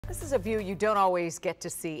This is a view you don't always get to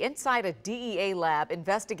see. Inside a DEA lab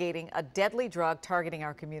investigating a deadly drug targeting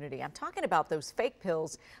our community. I'm talking about those fake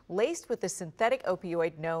pills laced with the synthetic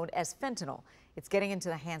opioid known as fentanyl. It's getting into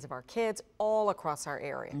the hands of our kids all across our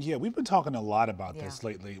area. Yeah, we've been talking a lot about this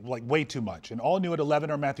lately, like way too much. And all new at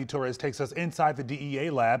 11, our Matthew Torres takes us inside the DEA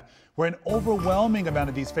lab where an overwhelming amount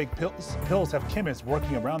of these fake pills have chemists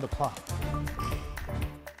working around the clock.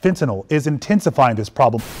 Fentanyl is intensifying this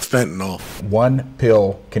problem. Fentanyl. One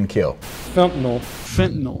pill can kill. Fentanyl.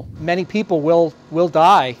 Fentanyl. Many people will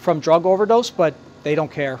die from drug overdose, but they don't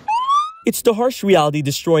care. It's the harsh reality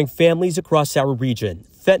destroying families across our region.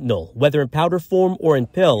 Fentanyl, whether in powder form or in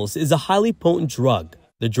pills, is a highly potent drug,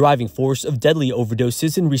 the driving force of deadly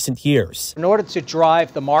overdoses in recent years. In order to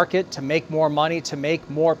drive the market, to make more money, to make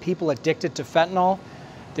more people addicted to fentanyl,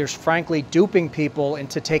 there's frankly duping people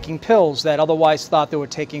into taking pills that otherwise thought they were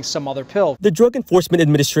taking some other pill. The Drug Enforcement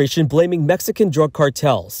Administration blaming Mexican drug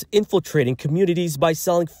cartels, infiltrating communities by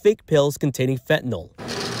selling fake pills containing fentanyl.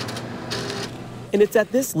 And it's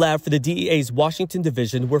at this lab for the DEA's Washington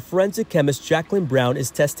Division where forensic chemist Jacqueline Brown is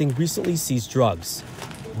testing recently seized drugs,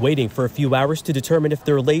 waiting for a few hours to determine if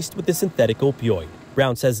they're laced with the synthetic opioid.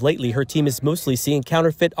 Brown says lately her team is mostly seeing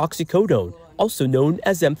counterfeit oxycodone, also known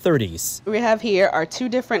as M30s. We have here are two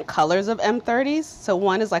different colors of M30s. So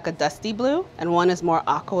one is like a dusty blue and one is more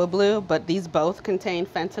aqua blue, but these both contain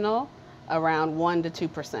fentanyl, around 1 to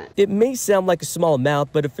 2%. It may sound like a small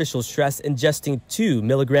amount, but officials stress ingesting 2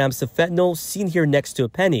 milligrams of fentanyl, seen here next to a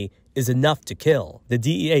penny, is enough to kill. The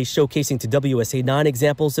DEA showcasing to WSA 9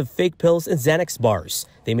 examples of fake pills and Xanax bars.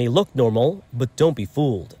 They may look normal, but don't be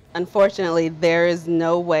fooled. Unfortunately, there is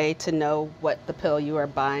no way to know what the pill you are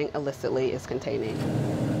buying illicitly is containing.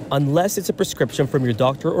 Unless it's a prescription from your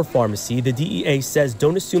doctor or pharmacy, the DEA says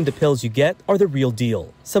don't assume the pills you get are the real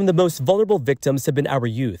deal. Some of the most vulnerable victims have been our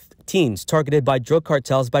youth, teens targeted by drug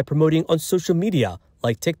cartels by promoting on social media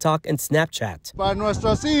like TikTok and Snapchat. Para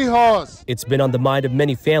nuestros hijos. It's been on the mind of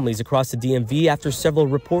many families across the DMV after several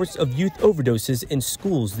reports of youth overdoses in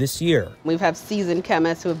schools this year. We've had seasoned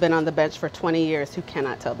chemists who have been on the bench for 20 years who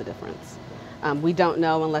cannot tell the difference. We don't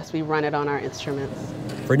know unless we run it on our instruments.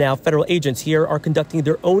 For now, federal agents here are conducting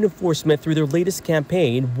their own enforcement through their latest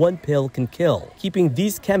campaign, One Pill Can Kill, keeping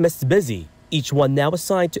these chemists busy, each one now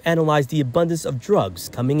assigned to analyze the abundance of drugs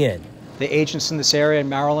coming in. The agents in this area in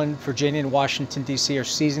Maryland, Virginia, and Washington, D.C. are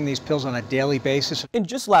seizing these pills on a daily basis. And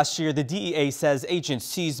just last year, the DEA says agents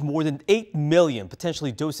seized more than 8 million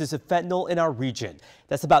potentially doses of fentanyl in our region.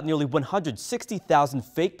 That's about nearly 160,000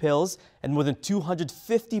 fake pills and more than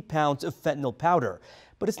 250 pounds of fentanyl powder.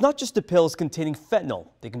 But it's not just the pills containing fentanyl.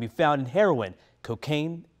 They can be found in heroin,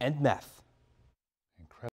 cocaine, and meth.